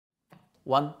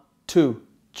1, 2,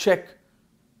 check.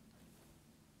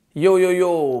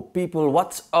 Yo, people,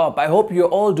 what's up? I hope you're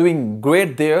all doing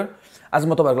great there. आज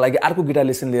म तपाईहरुको लागि अर्को गिटार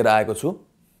लेसन लिएर आएको छु.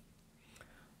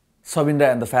 Sabin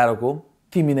Rai The Pharaoh को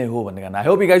Timi Nai Hau भन्ने गाना. I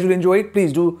hope you guys will enjoy it.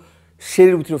 Please do share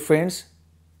it with your friends.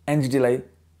 NGT लाई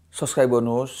सब्स्क्राइब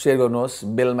गर्नुहोस्, शेयर गर्नुहोस्,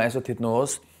 बेलमा यसो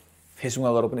थिच्नुहोस्,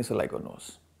 फेसबुकमा गएर पनि यसो लाइक गर्नुहोस्.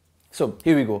 So,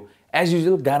 here we go. As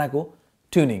usual, गानाको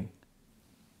tuning.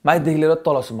 माइक देखि लिएर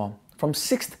तलसम्म. From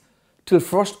 6th till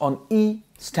 1st on E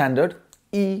standard.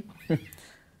 E,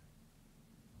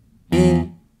 E,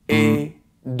 A,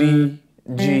 D,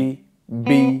 G,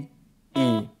 B,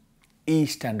 E. E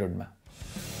standard मा.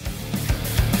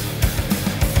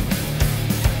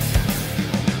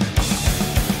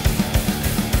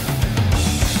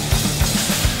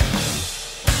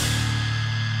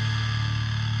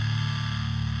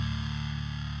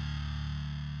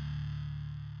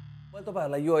 मैले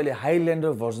तपाईहरुलाई यो अहिले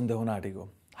हाइल्यान्डर भर्जन देखाउन आँटेको.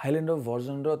 हाइल्यान्डर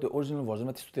भर्जन र त्यो ओरिजिनल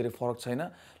भर्जनमा त्यस्तो धेरै फरक छैन.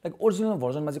 लाइक ओरिजिनल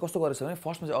भर्जनमा चाहिँ कस्तो गरेछ भने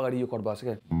फर्स्टमा चाहिँ अगाडि यो कट भएको छ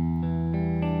के.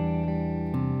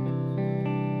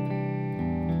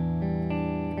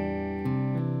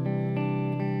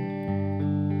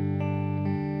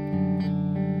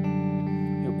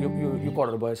 यो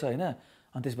कटहरु भएछ हैन.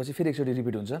 अनि त्यसपछि फेरि एकचोटी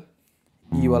रिपिट हुन्छ.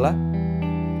 ई वाला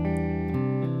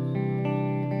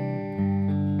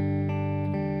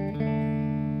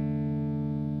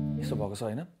भएको छ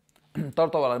हैन. तर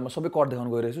तपाईहरुलाई म सबै कट देखाउन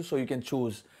गइरहेछु. So you can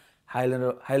choose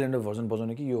हाइल्यान्डर version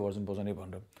बजाउने कि यो भर्जन बजाउने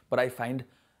भनेर. बट आई फाइन्ड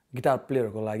गिटार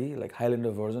प्लेयरहरुको लागि like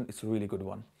हाइल्यान्डर version it's really good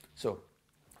one. So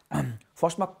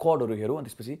फर्स्टमा कर्डहरु हेरौँ अनि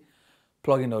त्यसपछि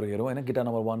प्लगइनहरु हेरौँ हैन. गिटार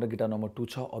नम्बर 1 र गिटार नम्बर 2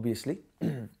 छ obviously.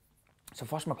 सो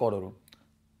फर्स्टमा कर्डहरु.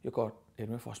 यो कट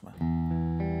हेर्नु फर्स्टमा.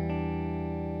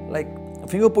 लाइक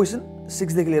फिंगर पोजिसन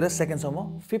 6 देखि लिएर 2nd सम्म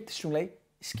 5th स्ट्रिङलाई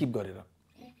स्किप गरेर.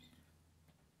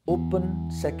 Open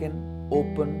 2nd,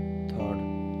 open 3rd,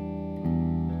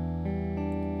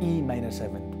 E minor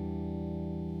 7th.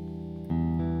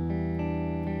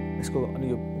 यसको अनि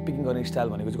यो पिकिङ गर्ने स्टाइल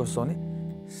भनेको चाहिँ कस्तो छ भने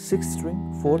 6th string,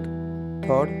 4th,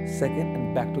 3rd, 2nd and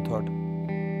back to 3rd.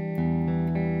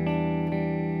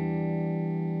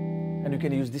 And you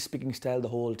can use this picking style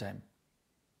the whole time.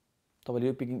 तपाईले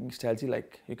यो पिकिङ स्टाइल चाहिँ like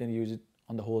you can use it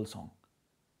on the whole song.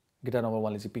 Guitar number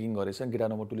 1 ले चाहिँ picking गरेछ, guitar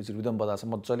number 2 ले चाहिँ rhythm बजाछ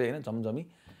मज्जाले हैन, जमजमी.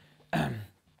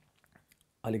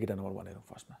 अहिले गिटार नम्बर 1 हेरौँ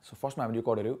फर्स्टमा. सो फर्स्टमा हामीले यो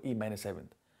कट हेर्यौ E minor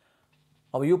 7th.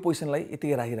 अब यो पोजिसनलाई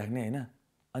यतिकै राखिराख्ने हैन.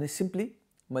 अनि सिम्पली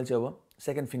मैले चाहिँ अब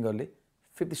 2nd फिंगरले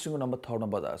 5th स्ट्रिङको नम्बर 3rd मा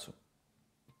बजाएको छु.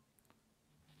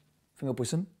 फिंगर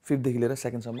पोजिसन 5th देखि लिएर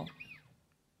 2nd सम्म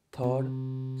 3rd,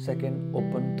 2nd,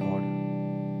 open 3rd.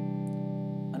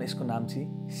 अनि यसको नाम चाहिँ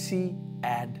C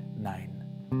add 9.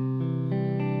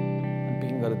 अनि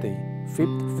पिकिङ गरेर त्यही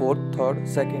 5th, 4th, 3rd,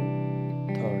 2nd,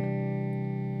 3rd.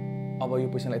 अब यो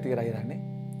पोजिसनलाई यतिकै राखिराख्ने.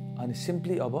 अनि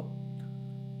सिम्पली अब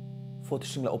 4th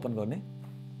स्ट्रिङलाई ओपन गर्ने.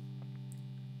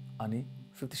 अनि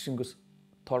 5th स्ट्रिङको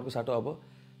 3rd को साटो अब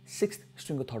 6th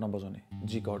स्ट्रिङको 3rd मा बजाउने.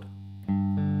 G chord.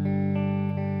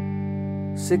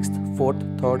 6th, 4th,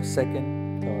 3rd, 2nd,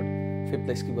 3rd. 5th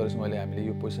लाई स्किप गरेछौँ अहिले हामीले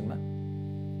यो पोजिसनमा.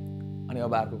 अनि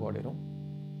अब अर्को कट हेरौँ.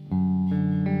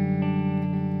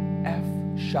 F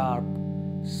sharp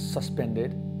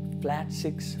suspended flat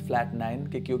 6 flat 9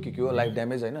 के हो लाइफ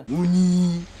ड्यामेज हैन.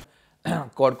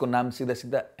 कर्डको नाम सिधा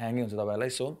ह्याङ्गै हुन्छ तपाईहरुलाई.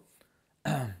 सो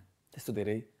त्यस्तो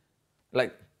धेरै लाइक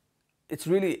इट्स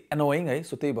रियली एनोइङ है.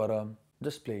 सो त्यही भएर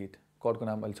जस्ट प्ले इट. कर्डको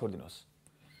नाम अहिले छोडिदिनुहोस्.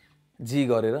 जी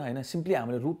गरेर हैन सिम्पली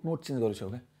हामीले रुट नोट चेन्ज गरिसक्यौ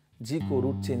के. जी को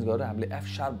रुट चेन्ज गरेर हामीले एफ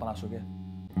शार्प बनाउँछौँ के.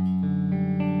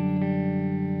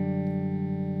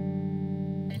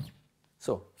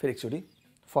 सो फेरि एकचोटी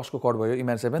फर्स्टको कट भयो E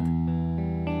minor 7th,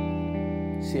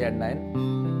 C add 9,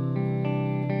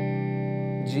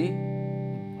 G,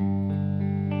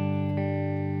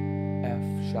 F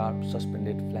sharp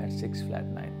suspended flat 6 flat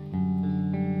 9.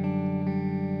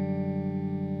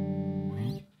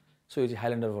 So यो चाहिँ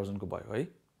हाइल्यान्डर भर्जनको भयो है.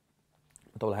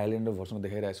 तपाईलाई हाइल्यान्डर भर्जनको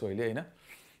देखाइरहेको छु अहिले हैन.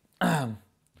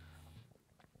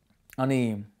 अनि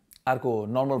अर्को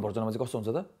नर्मल भर्जनमा चाहिँ कस्तो हुन्छ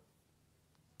त.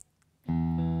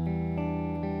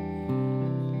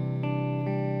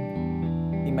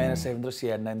 E minor 7 र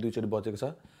C add 9 दुईचोटि बजेको छ.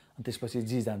 अनि त्यसपछि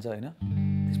G जान्छ हैन.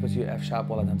 त्यसपछि यो F sharp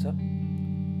वाला जान्छ.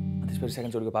 अनि त्यसपछि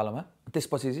सेकेन्ड चोटिको पालोमा.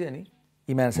 त्यसपछि चाहिँ अनि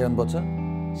E minor 7 बज्छ,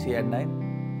 C add 9,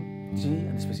 G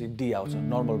अनि त्यसपछि D आउँछ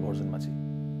नर्मल भर्जनमा चाहिँ.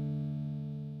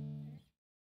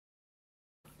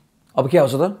 अब के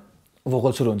आउँछ त?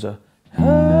 भोकल सुरु हुन्छ.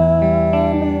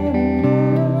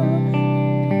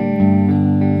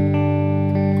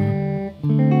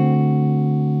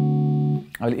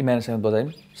 अहिले E minor 7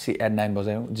 बजायौँ, C add 9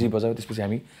 बजायौँ, G बजायौँ, त्यसपछि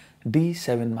हामी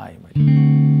D7 मा आयौँ अहिले.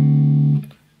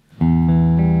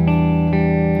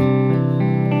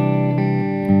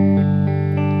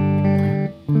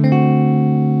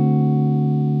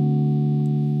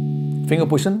 फिङ्गर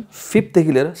पोजिसन 5th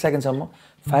देखि लिएर 2nd सम्म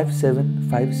 5 7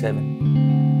 5 7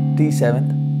 D 7th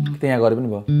त्यहाँ गरे पनि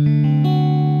भयो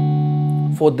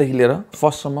 4th देखि लिएर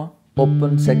 1st सम्म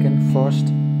open 2nd 1st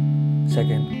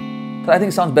 2nd तर I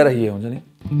think it sounds better here हुन्छ नि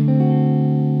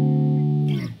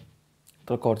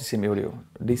तर chord चाहिँ सेम एउटै हो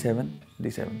D7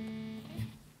 D7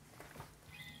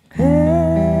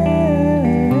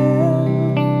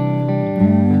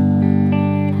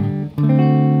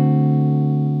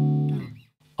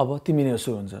 अब तिमी नै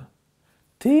सुरु हुन्छ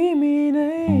तिमी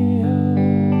नै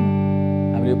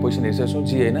हामीले यो पोजिसन हेरिसक्छौँ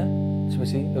जी होइन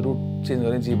त्यसपछि रुट चेन्ज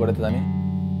गर्ने जीबाट त जाने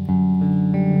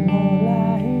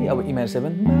अब E minor 7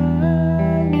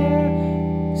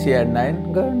 C add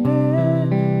 9 गर्ने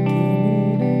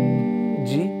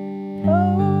G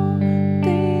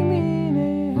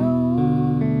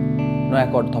नयाँ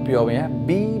कर्ड थपियो अब यहाँ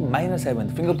B minor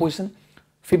 7 finger position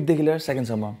 5th देखि लिएर 2nd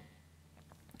सम्म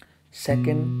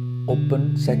 2nd open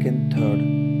 2nd 3rd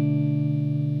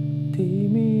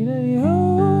तिमी नै हो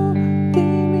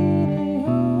तिमी नै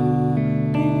हो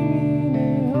तिमी नै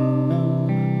हो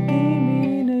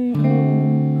तिमी नै हो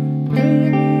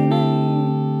तिमी नै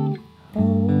हो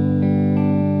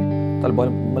तल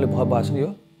मैले भएको छ नि यो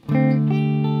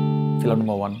fill up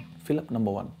number 1 fill up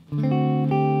number 1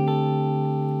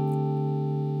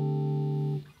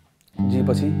 G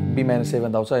पछि B minor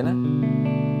 7 आउँछ हैन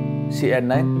C add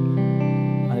 9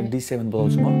 अनि D7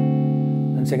 बजाउँछु म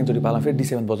अनि सेकेन्ड चोटी पाला फेरि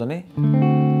D7 बजाउने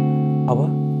अब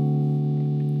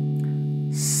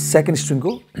सेकेन्ड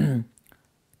स्ट्रिङको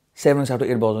 7 साटो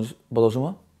 8 बजाउँछु म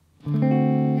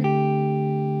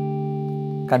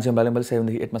कान्छेम्बाले मैले 7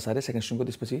 देखि 8 मा सारे सेकेन्ड स्ट्रिङको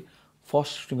त्यसपछि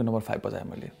फर्स्ट स्ट्रिङको नम्बर 5 बजाएँ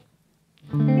मैले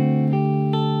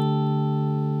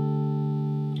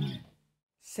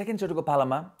सेकेन्ड चोटीको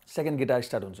पालामा सेकेन्ड गिटार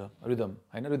स्टार्ट हुन्छ रिदम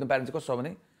हैन रिदम प्याटर्न चाहिँ कस्तो छ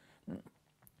भने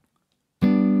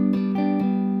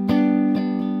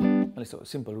So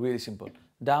simple, really simple.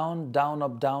 Down, down,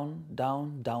 up, down, down,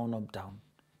 down, up, down.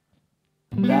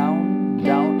 Down,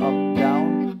 down, up, down,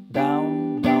 down,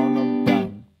 down, up, down.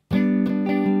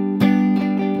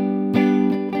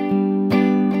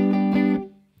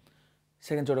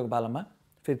 Second चोटको पालामा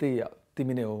फेरि त्यही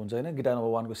तिमी नै हो हुन्छ हैन गिटार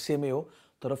नम्बर 1 को सेमै हो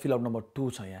तर फिल अप नम्बर 2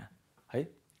 छ यहाँ है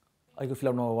अहिलेको फिल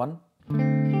अप नम्बर 1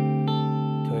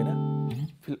 थियो हैन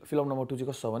फिल अप नम्बर 2 चाहिँ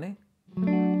कस्तो छ भने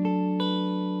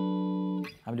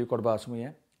हामीले कर्ड बाजौँ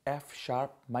यहाँ F sharp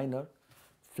minor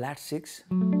flat 6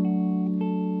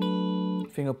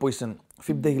 finger position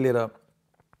 5th देखि लिएर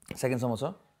 2nd सम्म छ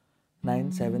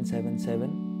 9 7 7 7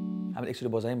 हामीले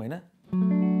एकचोटि बजायौँ हैन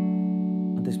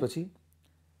अनि त्यसपछि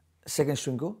सेकेन्ड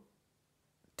स्ट्रिङको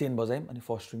 10 बजायौँ अनि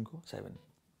first स्ट्रिङको 7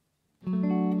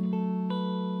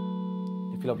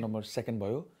 feel up number 2nd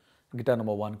भयो गिटार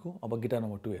नम्बर 1 को अब गिटार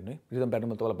नम्बर 2 हेर्नु है रिदम प्याटर्न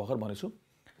मैले तपाईलाई भर्खर भनेछु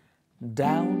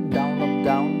down down up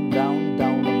down down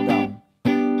down up down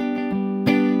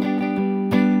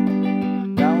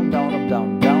down down up down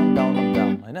down down up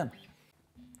down हैन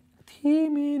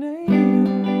तिमी नै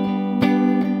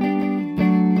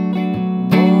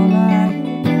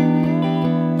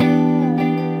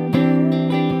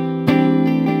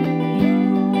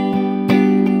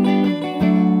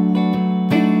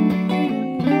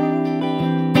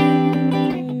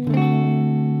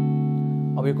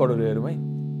अब यो कर्डहरु हेरौँ है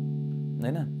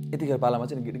हैन यतिखेर पालामा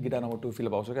चाहिँ गिटार नम्बर 2 फिल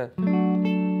अप आउँछ क्या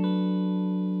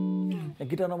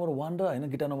गिटार नम्बर 1 र हैन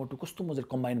गिटार नम्बर 2 कस्तो मजाले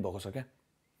कम्बाइन भएको छ क्या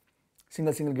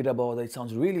सिंगल सिंगल गिटार बजाउँदा इट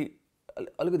साउन्ड्स रियली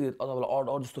अलिकति तपाईलाई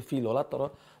अड जस्तो फिल होला तर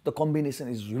the combination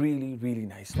is really really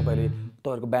nice तपाईले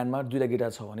तपाईहरुको ब्यान्डमा दुईटा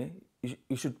गिटार छ भने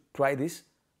यु शुड ट्राई दिस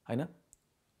हैन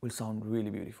will sound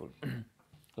really beautiful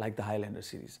like the हाइल्यान्डर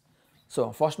series so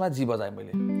फर्स्टमा जी बजाएँ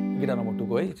मैले गिटार नम्बर 2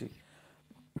 को है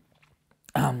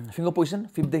फिङ्गर पोजिसन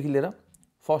 5th देखि लिएर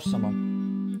फर्स्ट सम्म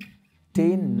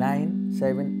 10 9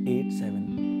 7 8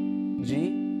 7 G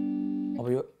अब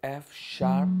यो F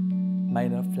sharp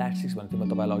minor flat 6 भन्थे म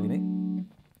तपाईलाई अघि नै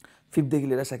 5th देखि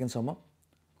लिएर 2nd सम्म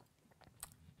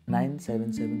 9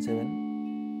 7 7 7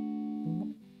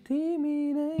 तिमी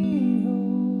नै हो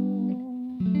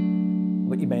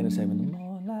अब E minor 7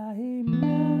 मलाई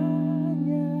माया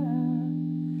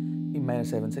E minor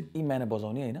 7 चाहिँ E minor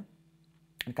बजाउने हैन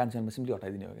अनि कान्छेमा सिम्पली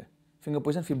हटाइदिने हो क्या फिङ्गर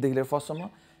पोजिसन 5th देखि लिएर फर्स्ट सम्म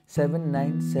 7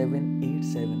 9 7 8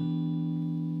 7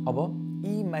 अब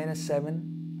E minor 7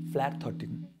 flat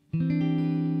 13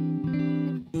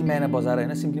 E minor बजाएर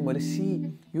हैन सिम्पली मैले C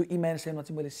यो E minor 7 मा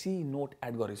चाहिँ मैले C नोट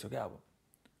एड गरेछु क्या अब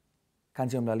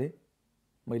कान्छेमलाले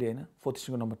मैले हैन 4th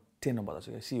स्ट्रिङको नम्बर 10 मा बजाउँछु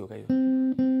क्या C हो क्या यो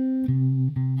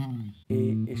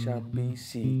A sharp B C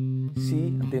C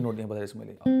अनि त्यही नोट यहाँ बजाइछु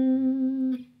मैले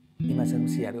E minor 7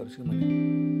 C एड गरेछु मैले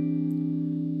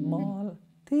मल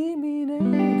तिमी नै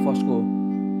फर्स्ट को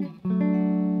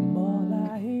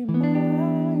मलाई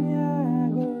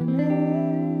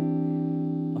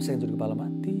सेकेन्ड चोटीको पालामा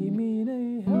तिमी नै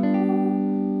हौ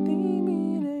तिमी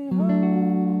नै हौ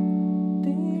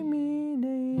तिमी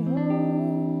नै हौ।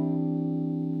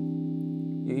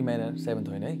 यो E minor 7th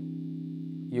होइन है,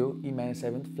 यो E minor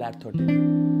 7th flat 13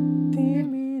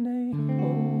 तिमी नै हौ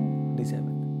D7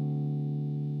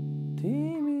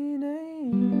 तिमी नै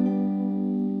हौ।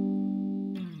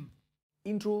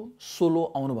 इन्ट्रो सोलो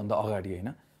आउनुभन्दा अगाडि होइन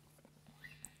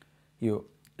यो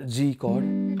G chord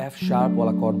F sharp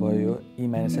वाला chord भयो यो E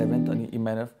minor 7th अनि E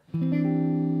minor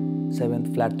 7th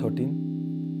flat 13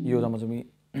 यो जम्मी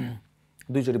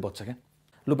दुईचोटि बज्छ क्या।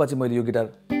 लुपा चाहिँ मैले यो गिटार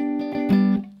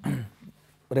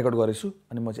रेकर्ड गरेछु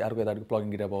अनि म चाहिँ अर्को यताको प्लगिङ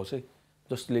गिटार बजाउँछु है,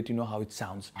 just let you know how it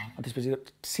sounds. अनि त्यसपछि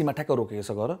सीमा ठ्याक्क रोकेको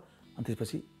छ गर अनि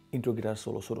त्यसपछि इन्ट्रो गिटार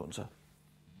सोलो सुरु हुन्छ।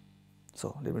 So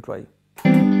let me try.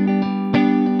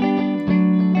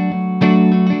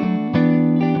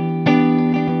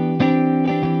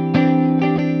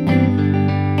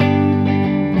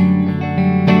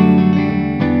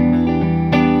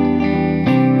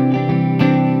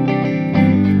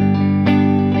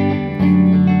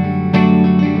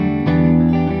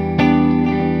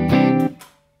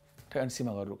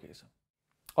 सीमा गरेर रोकेको छ।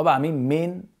 अब हामी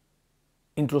मेन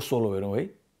इन्ट्रो सोलो हेरौँ है।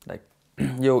 लाइक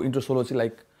यो इन्ट्रो सोलो चाहिँ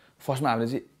लाइक फर्स्टमा हामीले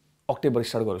चाहिँ अक्टेबबाट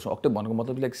स्टार्ट गरेको छौँ। अक्टेब भनेको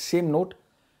मतलब like same note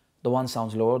the one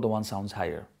sounds lower the one sounds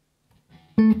higher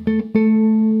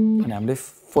अनि हामीले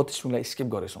फोर्थ स्ट्रिङलाई स्किप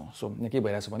गरेछौँ। सो यहाँ के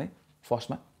भइरहेछ भने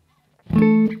फर्स्टमा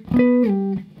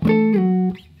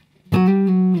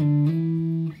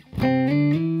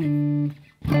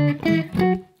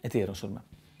यति हेरौँ सुरुमा।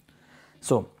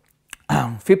 सो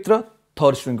फिफ्थ र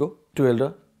थर्ड स्ट्रिङको 12 र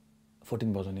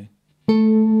 14 बजाउने,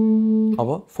 अब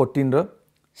 14 र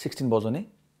 16 बजाउने,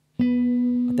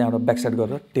 त्यहाँबाट ब्याक साइड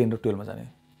गरेर 10 र 12 मा जाने,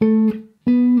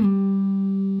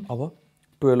 अब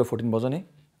 12 र 14 बजाउने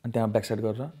अनि त्यहाँबाट ब्याक साइड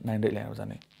गरेर 9 र 11 मा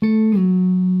जाने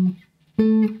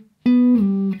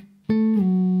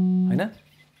हैन।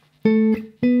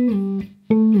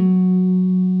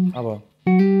 अब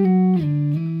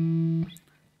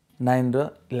 9 र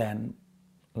 11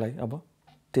 लाई अब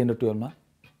 10 र 12 मा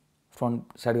फ्रन्ट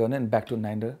साइड गर्ने अनि ब्याक टु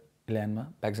 9 र 11 मा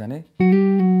ब्याक जाने,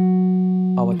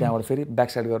 अब त्यहाँबाट फेरि ब्याक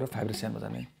साइड गरेर 5 र 7 मा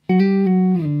जाने,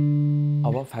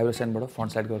 अब 5 र 7 बाट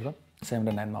फ्रन्ट साइड गरेर 7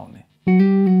 र 9 मा आउने,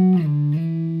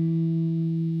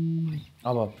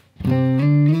 अब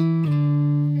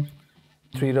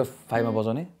 3 र 5 मा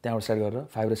बजाउने, त्यहाँबाट साइड गरेर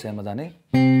 5 र 7 मा जाने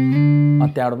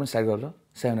अनि त्यहाँबाट पनि साइड गरेर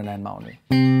 7 र 9 मा आउने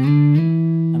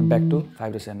अनि ब्याक टु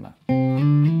 5 र 7 मा।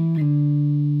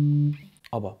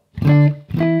 अब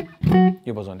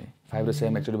यो बजाउने 5 र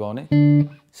 7 एकचोटि बजाउने,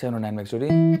 7 र 9 मा एकचोटि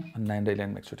अनि 9 र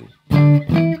 11 मा एकचोटि।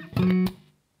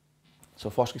 सो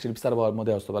फर्स्ट एकचोटि बिस्तारै भयो म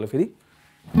देखाउँछु तपाईँलाई फेरि।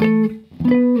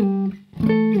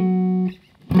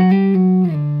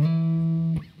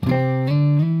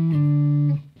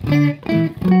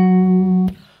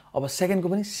 अब सेकेन्डको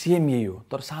पनि सेम यही हो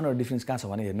तर सानो डिफरेन्स कहाँ छ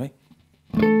भने हेर्नु है।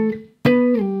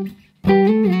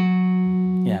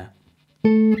 यहाँ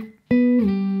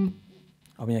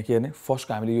अब यहाँ के हेर्ने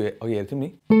फर्स्टको हामीले यो अघि हेर्थ्यौँ नि,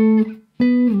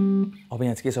 अब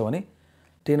यहाँ चाहिँ के छ भने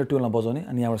 10 र 12 मा बजाउने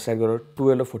अनि यहाँबाट साइड गरेर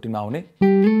 12 र 14 मा आउने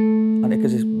अनि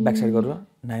एकैचोटि ब्याक साइड गरेर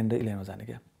 9 र 11 मा जाने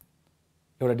क्या।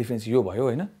 एउटा डिफरेन्स यो भयो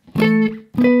होइन।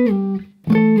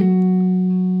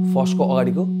 फर्स्टको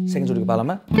अगाडिको सेकेन्ड चोटिको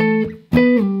पालामा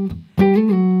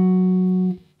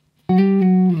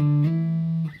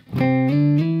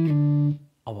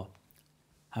अब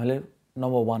हामीले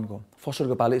नम्बर 1 को फर्स्ट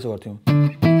चोटिको पाला यसो गर्थ्यौँ,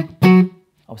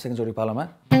 अब सेकेन्ड चोटिको पालामा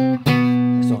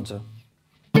यस्तो हुन्छ।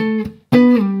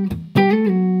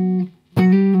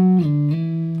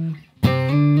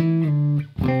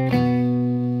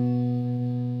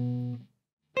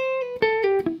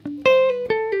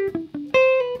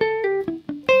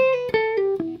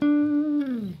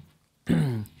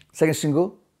 सेकेन्ड स्ट्रिङको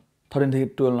 13 देखि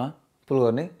 12 मा पुल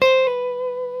गर्ने,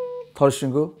 थर्ड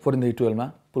स्ट्रिङको 14 देखि 12 मा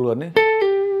पुल गर्ने,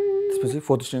 त्यसपछि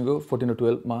फोर्थ स्ट्रिङको 14 र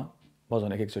 12 मा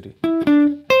बजाउने एकचोटि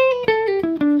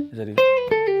यसरी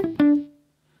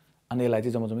अनि यसलाई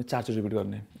चाहिँ जम्मा 4 चोटि रिपिट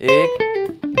गर्ने 1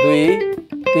 2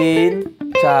 3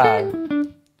 4।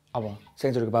 अब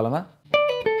सेकेन्ड चोटिको पालामा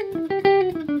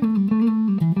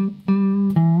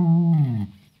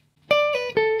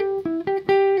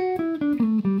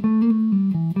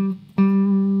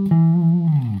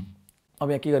अब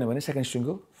यहाँ के गर्ने भने सेकेन्ड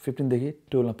स्ट्रिङको 15 देखि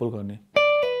 12 मा पुल गर्ने,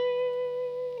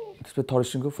 त्यसपछि थर्ड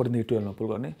स्ट्रिङको 14 देखि 12 मा पुल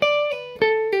गर्ने,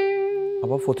 अब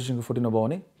फोर्थ स्ट्रिङको 14 मा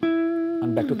बजाउने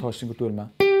अनि ब्याक टु थर्ड स्ट्रिङको 12 मा।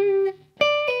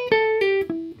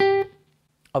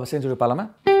 अब सेकेन्ड चोटिको पालामा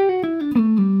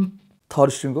थर्ड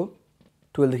स्ट्रिङको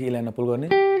 12 देखि 11 मा पुल गर्ने,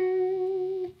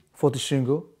 फोर्थ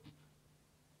स्ट्रिङको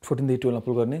 14 देखि 12 मा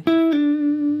पुल गर्ने,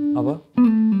 अब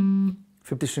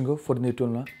 50 स्ट्रिङको 14 देखि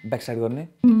 12 मा ब्याक साइड गर्ने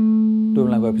 12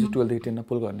 मा गएपछि 12 देखि 10 मा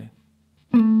पुल गर्ने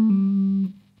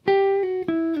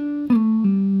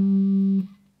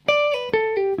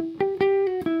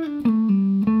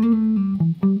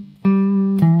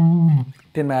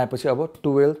मा आएपछि अब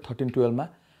 12 13 12 मा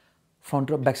फ्रन्ट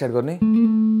र ब्याक साइड गर्ने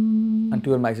अनि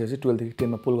 12 मा आइसकेपछि 12 देखि 10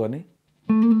 मा पुल गर्ने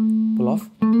पुल अफ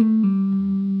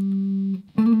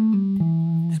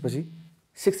त्यसपछि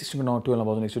 6 स्ट्रिङको नम्बर 12 मा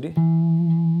बजाउने एकचोटी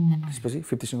त्यसपछि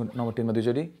 50 स्ट्रिङको नम्बर 10 मा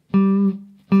दुईचोटी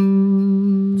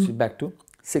त्यसपछि ब्याक टु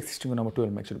 6 स्ट्रिङको नम्बर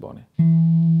 12 मा एकचोटी बजाउने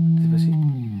त्यसपछि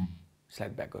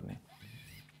स्लाइड ब्याक गर्ने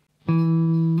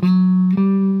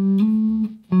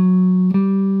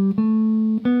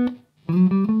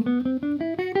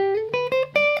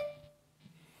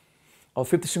अब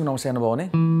 50 स्ट्रिङको नम्बर सानो बजाउने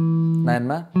 9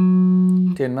 मा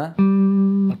 10 मा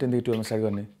 10 देखि 12 मा स्लाइड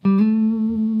गर्ने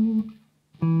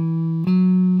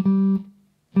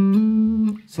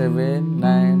 7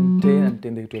 9 10 and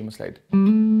 10 देखि 12 मा स्लाइड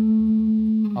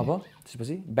अब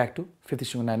त्यसपछि ब्याक टु 50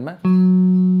 स्ट्रिङको 9 मा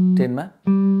 10 मा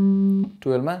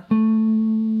 12 मा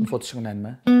 40 स्ट्रिङको 9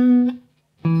 मा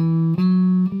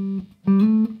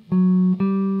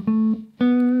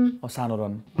अब सानो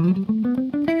रन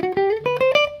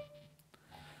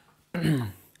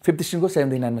 50 स्ट्रिङको 7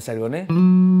 देखि 9 मा स्लाइड गर्ने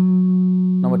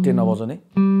नम्बर 10 मा बजाउने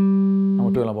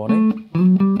नम्बर 12 मा बजाउने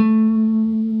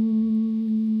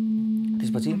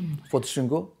त्यसपछि 4th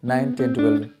स्ट्रिङको 9 10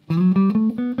 12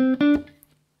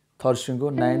 3rd स्ट्रिङको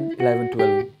 9 11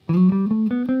 12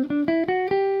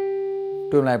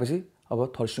 12 मा आएपछि अब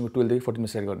 3rd स्ट्रिङको 12 देखि 14 मा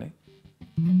स्लाइड गर्ने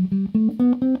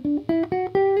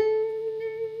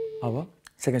अब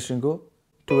 2nd स्ट्रिङको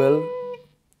 12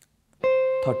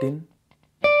 13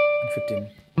 15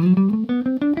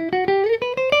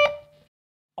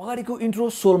 अगाडिको इन्ट्रो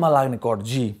सोलमा लाग्ने कर्ड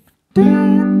जी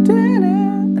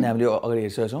अनि हामीले अगाडि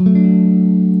हेरिसकेका छौँ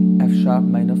F sharp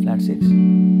minor flat 6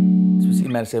 त्यसपछि E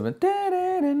minor 7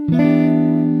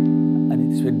 अनि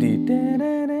त्यसपछि D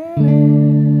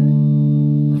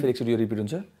फेरि एकचोटि यो रिपिट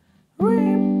हुन्छ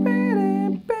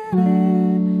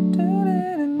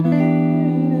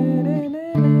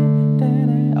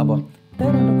अब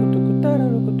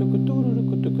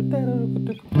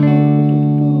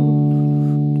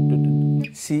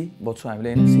सी बज्छौँ हामीले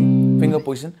होइन सी फिङ्गर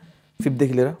पोजिसन 5th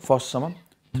देखि लिएर 1st सम्म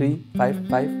 3 5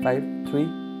 5 5 3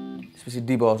 त्यसपछि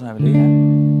डी बजाउँछौँ हामीले यहाँ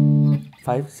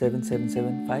 5 7 7 7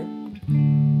 5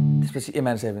 त्यसपछि ए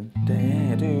माइनर 7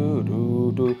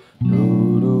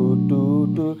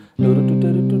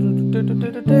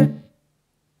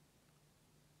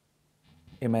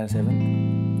 ए माइनर 7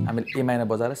 हामीले ए माइनर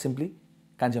बजाएर सिम्पली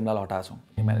कान्छी अम्लालाई हटाएको छौँ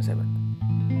ए माइनर 7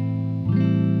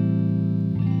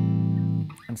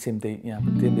 अनि सेम त्यही यहाँ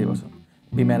पनि त्यही गर्छौँ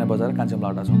बी माइनर बजाएर कान्छी अम्ला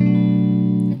हटाएको छौँ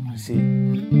सी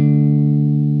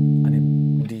अनि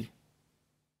डी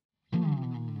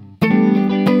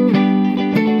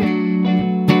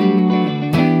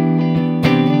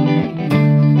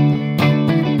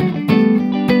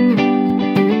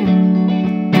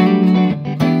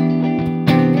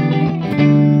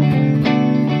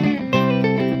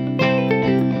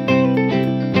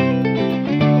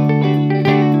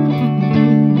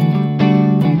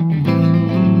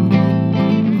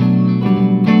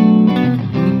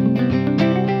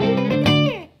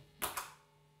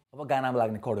गानामा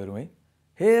लाग्ने कर्डहरू है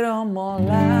हेर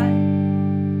मलाई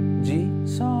जी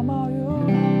समायो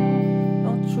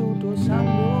नछुटोस्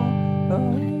हाम्रो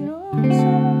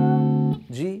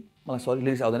जी मलाई सरी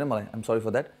लिरिक्स आउँदैन मलाई I'm sorry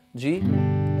for that G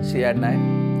C at 9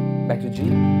 back two G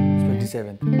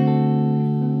 27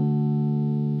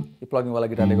 यो प्लगिङवाला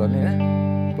गिटारले गर्ने होइन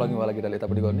प्लगिङवाला गिटारले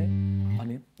यतापट्टि गर्ने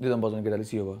अनि रिदम बजाउने गिटारले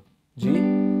सी हो भयो जी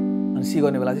अनि सी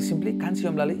गर्ने बेला चाहिँ सिम्पली कान्छी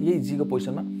अम्लाले यही जीको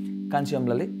पोजिसनमा कान्छी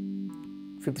अम्लाले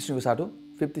 5th स्ट्रिङको साटो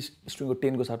 5th स्ट्रिङको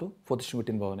 10 को साटो 4th स्ट्रिङको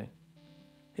 10 बजाउने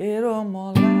हेरो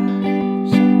मलाई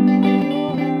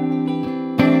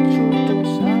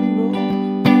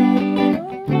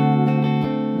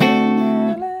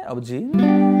अब जी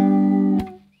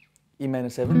E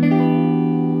minor 7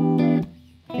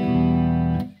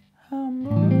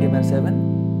 E minor 7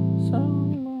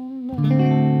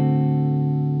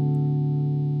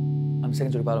 अनि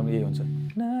सेकेन्ड चोटि पालाउनु यही हुन्छ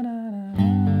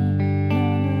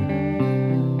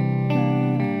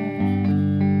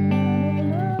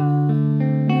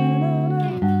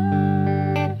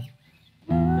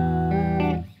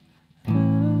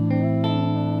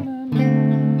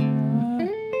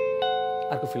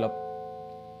फिलअप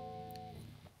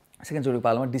सेकेन्ड चोटि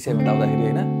पालामा D7 आउँदाखेरि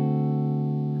होइन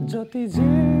जति जे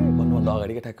भन्नुभन्दा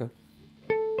अगाडि क्या ठ्याक्क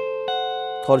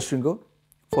 3rd स्ट्रिङको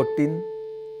 14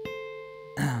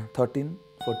 13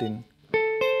 14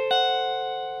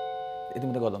 यति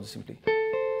मात्रै गर्दा हुन्छ सिम्पली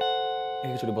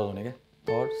एकैचोटि बजाउने क्या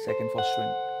थर्ड सेकेन्ड फर्स्ट स्ट्रिङ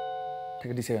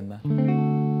ठ्याक्कै डी सेभेनमा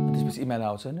त्यसपछि ई माइनर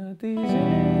आउँछ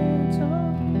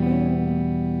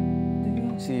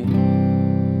सी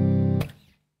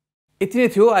यति नै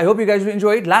थियो I hope you guys will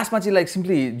enjoy it लास्टमा चाहिँ लाइक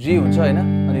सिम्पली जी हुन्छ होइन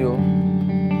अनि यो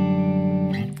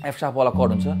एफ सार्पवाला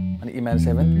कर्ड हुन्छ अनि ई माइनर 7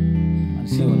 अनि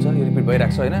सी हुन्छ यो रिपिट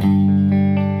भइरहेको छ होइन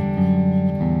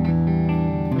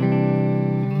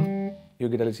यो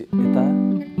गिटारले चाहिँ यता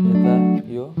यता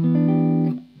यो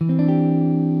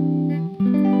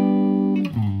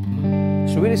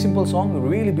It's a really simple song,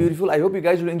 really beautiful. I hope you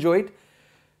guys will enjoy it.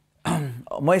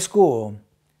 म यसको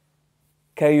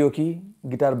karaoke,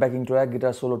 guitar backing track,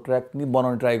 guitar solo track नि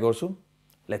बनाउने ट्राई गर्छु.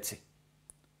 Let's see.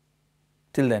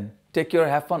 Till then, take care,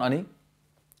 have fun, अनि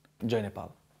जय नेपाल.